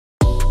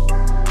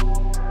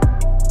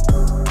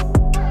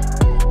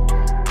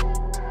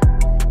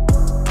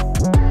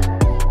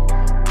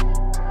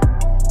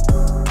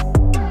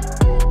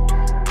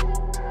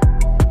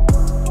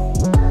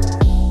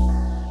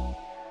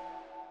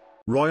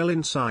Royal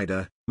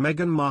Insider,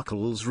 Meghan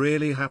Markle's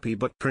really happy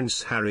but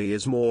Prince Harry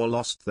is more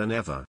lost than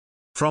ever.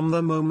 From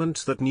the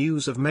moment that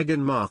news of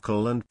Meghan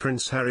Markle and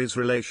Prince Harry's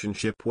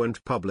relationship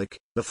went public,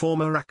 the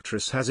former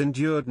actress has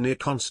endured near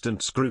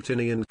constant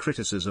scrutiny and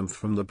criticism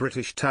from the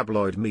British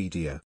tabloid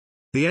media.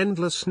 The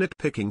endless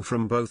nitpicking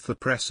from both the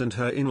press and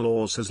her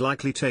in-laws has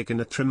likely taken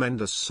a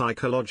tremendous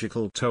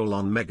psychological toll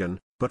on Meghan,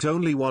 but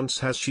only once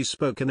has she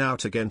spoken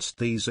out against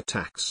these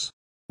attacks.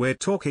 We're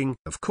talking,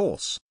 of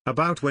course,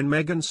 about when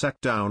Meghan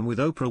sat down with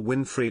Oprah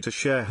Winfrey to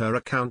share her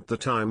account the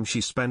time she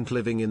spent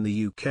living in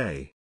the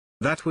UK.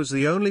 That was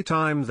the only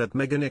time that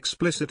Meghan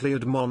explicitly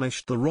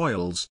admonished the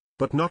royals,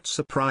 but not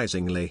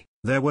surprisingly,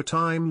 there were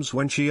times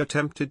when she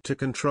attempted to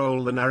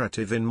control the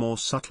narrative in more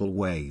subtle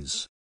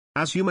ways.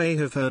 As you may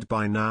have heard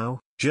by now,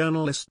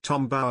 journalist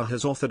Tom Bower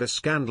has authored a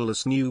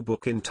scandalous new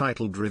book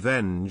entitled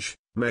Revenge,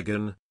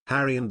 Meghan,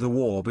 Harry and the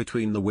War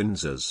Between the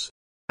Windsors.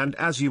 And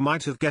as you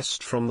might have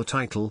guessed from the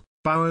title,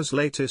 Bower's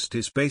latest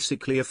is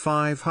basically a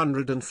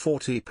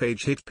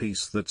 540-page hit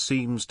piece that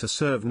seems to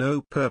serve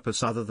no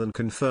purpose other than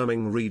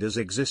confirming readers'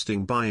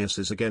 existing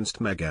biases against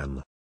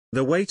Meghan.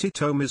 The weighty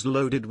tome is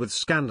loaded with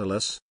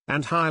scandalous,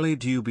 and highly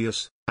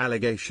dubious,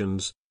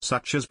 allegations,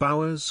 such as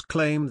Bower's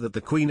claim that the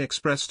Queen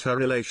expressed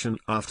her elation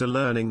after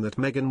learning that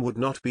Meghan would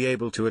not be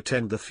able to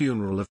attend the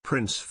funeral of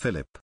Prince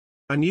Philip.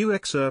 A new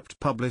excerpt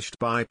published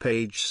by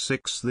Page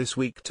Six this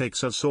week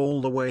takes us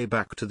all the way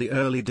back to the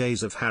early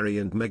days of Harry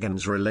and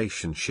Meghan's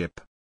relationship.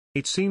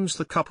 It seems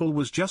the couple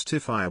was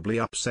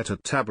justifiably upset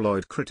at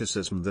tabloid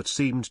criticism that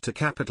seemed to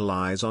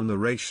capitalize on the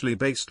racially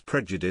based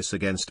prejudice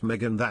against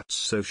Meghan that's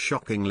so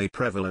shockingly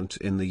prevalent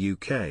in the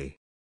UK.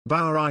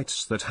 Bower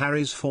writes that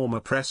Harry's former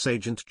press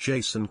agent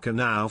Jason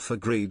Knauf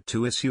agreed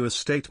to issue a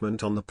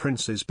statement on the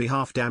prince's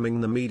behalf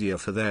damning the media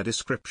for their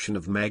description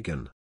of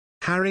Meghan.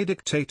 Harry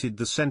dictated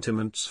the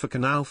sentiments for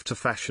Knauf to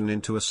fashion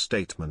into a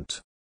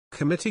statement.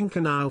 Committing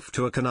Knauf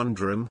to a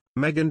conundrum,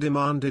 Meghan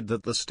demanded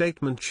that the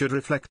statement should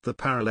reflect the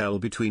parallel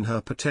between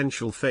her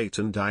potential fate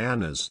and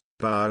Diana's,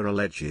 Bower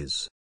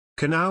alleges.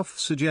 Knauf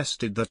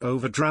suggested that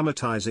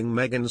over-dramatizing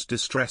Meghan's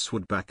distress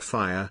would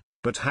backfire,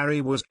 but Harry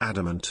was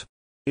adamant.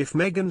 If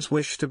Meghan's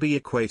wish to be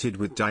equated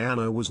with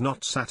Diana was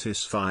not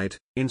satisfied,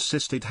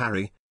 insisted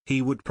Harry,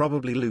 he would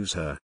probably lose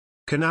her.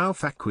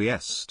 Knauf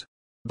acquiesced.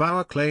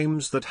 Bower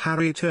claims that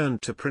Harry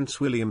turned to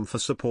Prince William for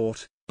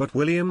support, but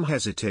William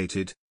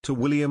hesitated. To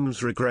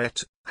William's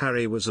regret,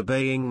 Harry was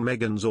obeying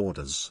Meghan's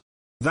orders.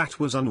 That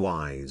was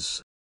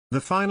unwise.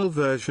 The final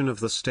version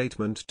of the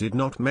statement did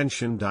not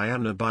mention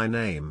Diana by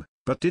name,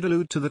 but did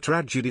allude to the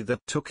tragedy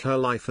that took her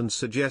life and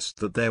suggest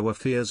that there were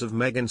fears of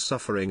Meghan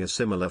suffering a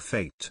similar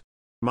fate.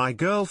 My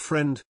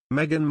girlfriend,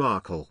 Meghan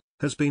Markle,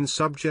 has been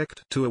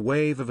subject to a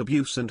wave of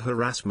abuse and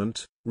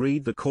harassment,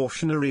 read the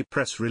cautionary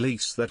press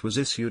release that was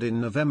issued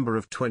in November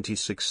of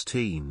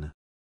 2016.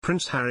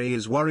 Prince Harry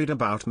is worried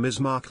about Ms.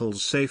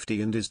 Markle's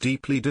safety and is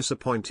deeply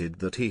disappointed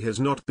that he has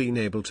not been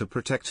able to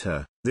protect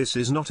her. This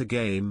is not a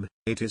game,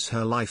 it is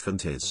her life and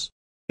his.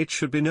 It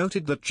should be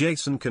noted that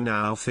Jason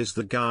Knauf is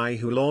the guy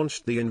who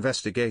launched the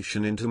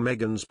investigation into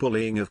Meghan's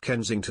bullying of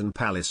Kensington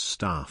Palace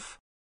staff.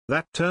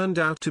 That turned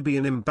out to be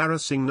an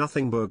embarrassing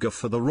nothing burger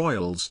for the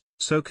royals,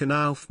 so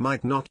Knauf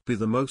might not be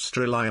the most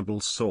reliable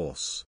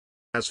source.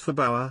 As for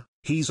Bower,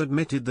 he's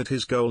admitted that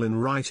his goal in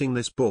writing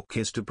this book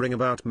is to bring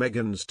about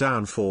Meghan's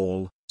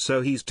downfall,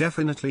 so he's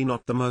definitely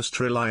not the most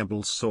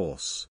reliable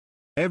source.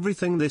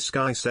 Everything this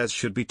guy says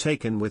should be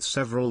taken with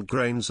several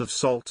grains of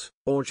salt,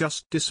 or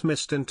just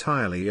dismissed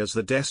entirely as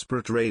the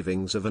desperate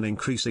ravings of an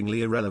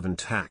increasingly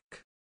irrelevant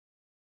hack.